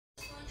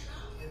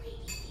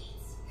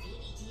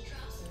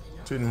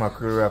Tin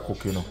mackerel we are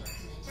cooking now.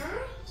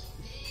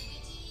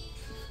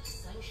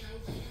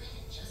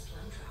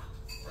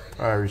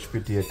 Irish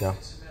potato,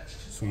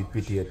 sweet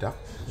potato,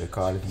 they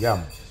call it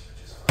yam.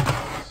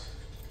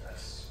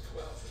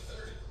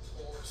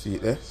 See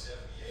it there?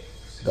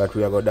 That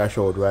we are going to dash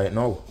out right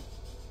now.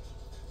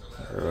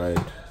 Right.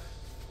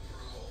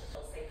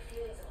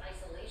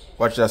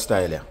 Watch that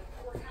style here.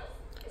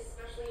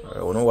 I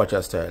don't know watch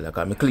that style. Like,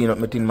 I clean up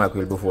my tin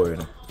mackerel before, you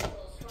know.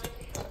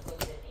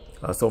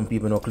 Some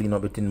people don't clean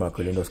up the tin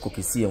mackerel and just cook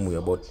it same way,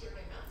 but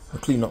I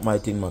clean up my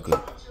tin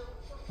mackerel.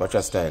 Watch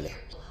that style here.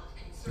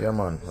 Yeah,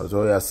 man. As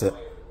all I said,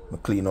 I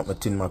clean up my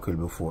tin mackerel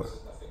before.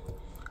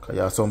 Because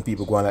yeah, some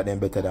people go on like them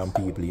better than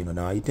people, you know.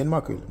 Now I eat tin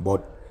mackerel.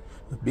 But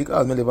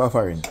because I live in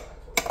foreign,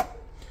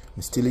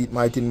 I still eat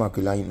my tin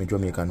mackerel and eat my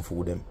Jamaican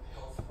food. Them.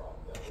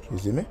 You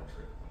see me?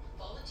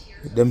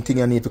 Them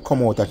things need to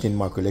come out of tin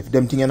mackerel. If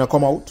them things don't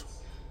come out,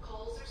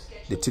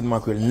 the tin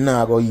mackerel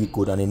nah go eat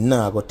good and it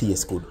nah go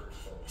taste good.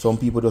 Some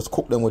people just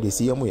cook them with the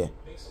same way.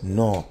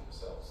 No.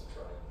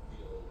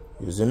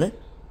 You see me?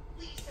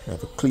 I have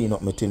to clean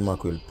up my tin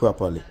mackerel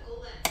properly.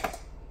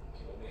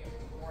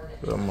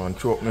 Yeah, man,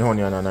 chop my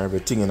onion and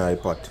everything in the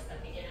pot.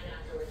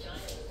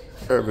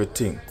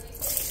 Everything.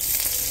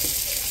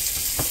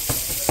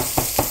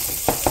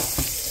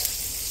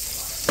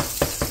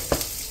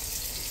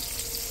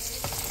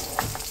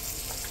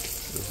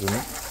 You see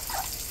me?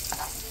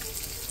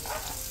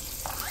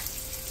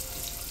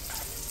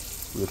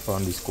 Wait for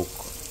this cook.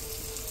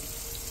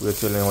 Wait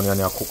till the onion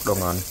is cooked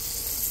down and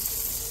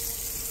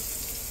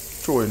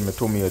throw in my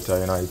tomato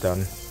in it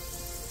and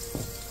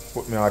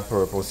put my hot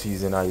purple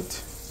season in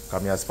it.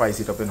 Because I spice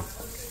it up, you know.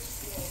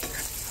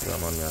 Yeah,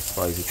 man, I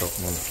spice it up,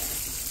 man.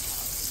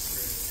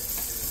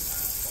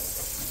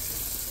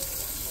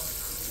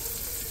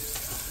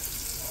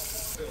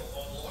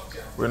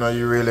 When I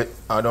really,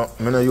 I don't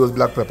use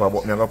black pepper,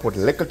 but I'm going to put a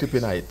little tip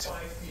in it.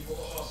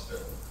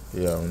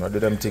 Yeah, I'm going to do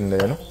them thing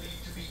there, you know.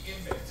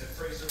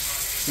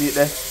 See it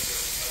there?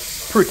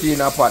 Pretty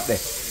in a pot there.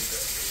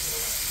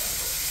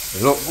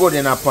 Look good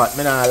in a pot,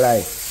 me not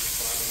lie.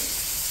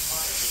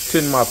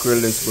 Tin mackerel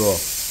this, bro.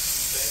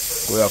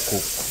 We are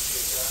cook.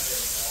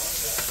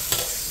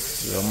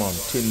 Yeah, man,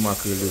 tin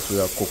mackerel this we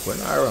are cook when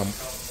I ram.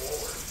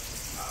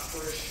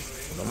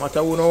 No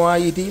matter who know what I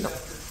eat, you know.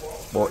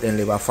 But then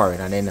live a foreign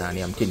and then I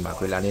am tin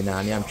mackerel and then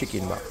I am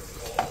chicken back.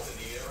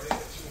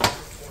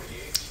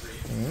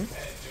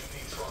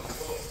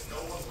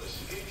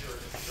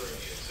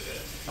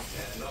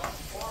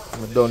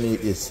 I don't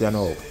eat this, you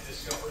know.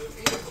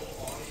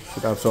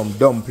 Should have some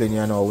dumpling,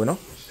 you know.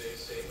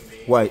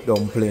 White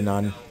dumpling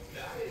and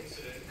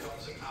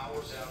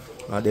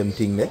them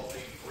thing there.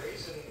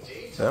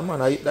 Yeah,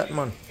 man, I eat that,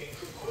 man.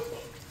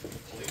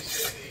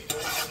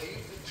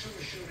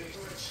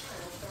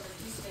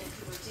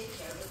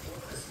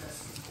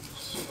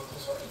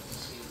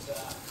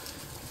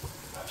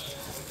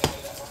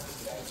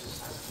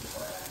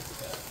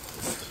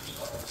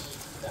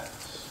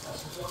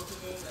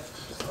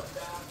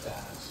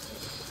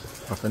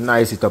 Have to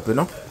nice it up, you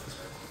know.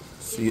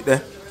 See it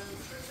there?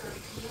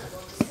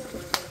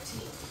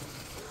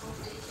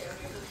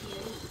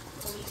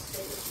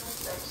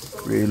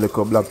 Really look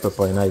up black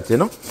pepper in it, you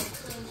know.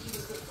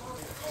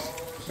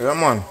 Yeah,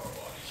 man.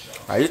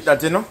 I eat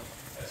that, you know.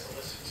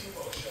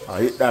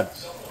 I eat that.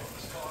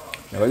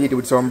 I eat it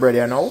with some bread,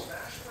 you know.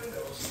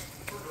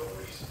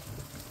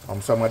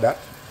 Some of that.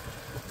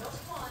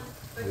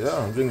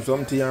 Yeah, drink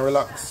some tea and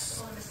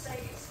relax.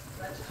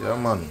 Yeah,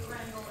 man.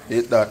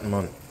 Eat that,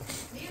 man.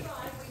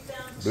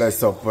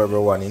 Bless up for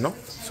everyone, you know.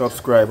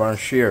 Subscribe and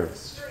share.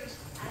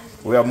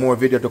 We have more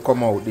video to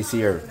come out this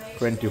year,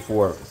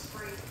 2024.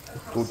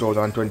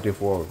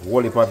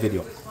 Whole heap of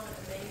video.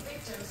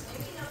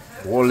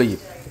 Whole heap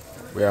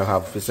we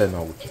have to send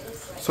out.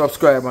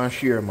 Subscribe and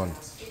share, man.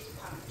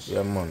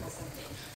 Yeah, man.